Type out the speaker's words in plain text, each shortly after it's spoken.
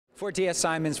For DS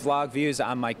Simon's Vlog Views,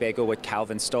 I'm Mike Bagel with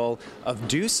Calvin Stowell of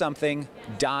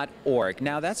DoSomething.org.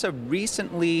 Now, that's a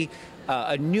recently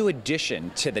a new addition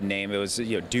to the name. It was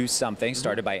Do Something,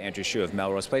 started by Andrew Shue of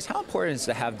Melrose Place. How important is it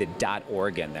to have the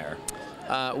 .org in there?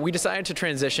 We decided to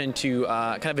transition to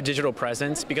kind of a digital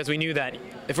presence because we knew that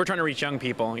if we're trying to reach young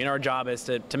people, our job is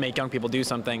to make young people do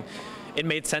something. It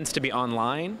made sense to be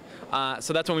online.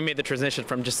 So that's when we made the transition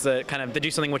from just the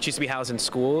Do Something, which used to be housed in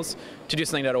schools, to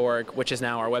DoSomething.org, which is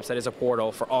now our website is a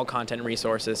portal for all content and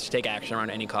resources to take action around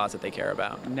any cause that they care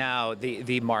about. Now,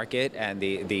 the market and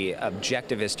the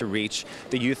objective is to reach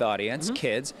the youth audience,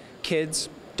 kids. Kids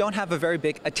don't have a very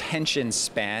big attention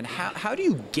span. How do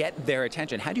you get their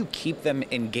attention? How do you keep them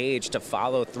engaged to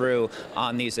follow through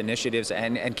on these initiatives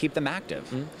and keep them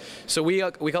active? So we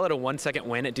call it a 1 second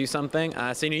win at Do Something.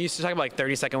 So you used to talk about like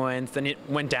 30-second wins, then it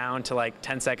went down to like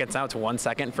 10 seconds, now it's 1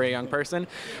 second for a young person.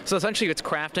 So essentially it's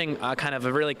crafting kind of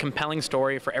a really compelling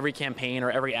story for every campaign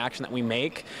or every action that we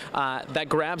make that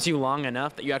grabs you long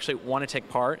enough that you actually want to take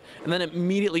part, and then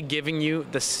immediately giving you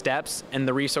the steps and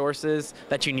the resources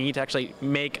that you need to actually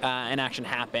make an action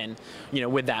happen,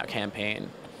 with that campaign.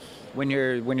 When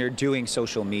you're doing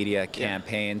social media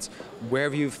campaigns, where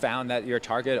have you found that your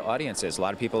target audience is? A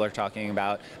lot of people are talking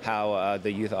about how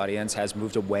the youth audience has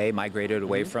moved away, migrated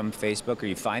away from Facebook. Are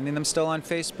you finding them still on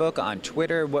Facebook, on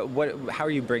Twitter? How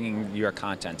are you bringing your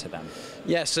content to them?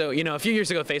 Yeah, so a few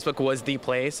years ago, Facebook was the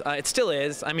place. It still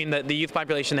is. I mean, the youth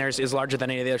population there is larger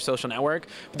than any other social network.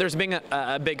 But there's been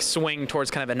a big swing towards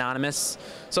kind of anonymous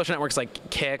social networks like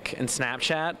Kik and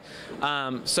Snapchat.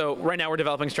 So right now we're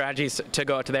developing strategies to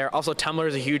go out to there. Also, Tumblr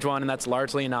is a huge one, and that's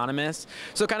largely anonymous.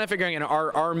 So kind of figuring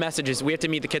our messages, we have to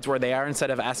meet the kids where they are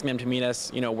instead of asking them to meet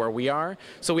us, where we are.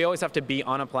 So we always have to be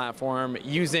on a platform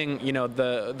using,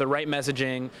 the right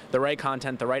messaging, the right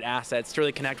content, the right assets to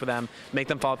really connect with them, make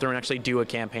them follow through and actually do a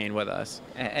campaign with us.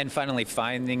 And finally,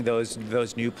 finding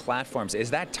those new platforms,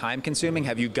 is that time consuming?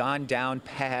 Have you gone down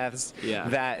paths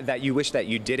that you wish that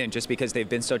you didn't just because they've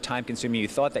been so time consuming? You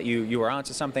thought that you were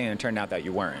onto something and it turned out that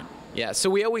you weren't. Yeah, so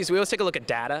we always take a look at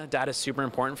data. Data is super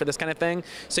important for this kind of thing.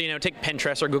 So take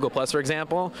Pinterest or Google Plus, for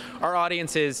example. Our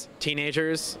audience is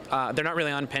teenagers. They're not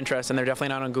really on Pinterest, and they're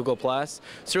definitely not on Google Plus.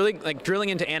 So really drilling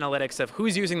into analytics of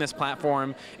who's using this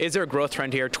platform. Is there a growth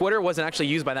trend here? Twitter wasn't actually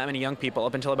used by that many young people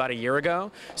up until about a year ago.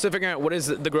 So figuring out what is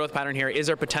the growth pattern here. Is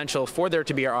there potential for there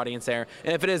to be our audience there?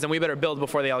 And if it is, then we better build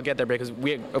before they all get there, because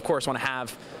we, of course, want to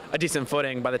have a decent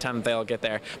footing by the time that they all get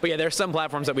there. But yeah, there are some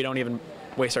platforms that we don't even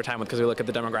waste our time with because we look at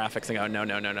the demographics and go, no,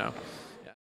 no, no, no.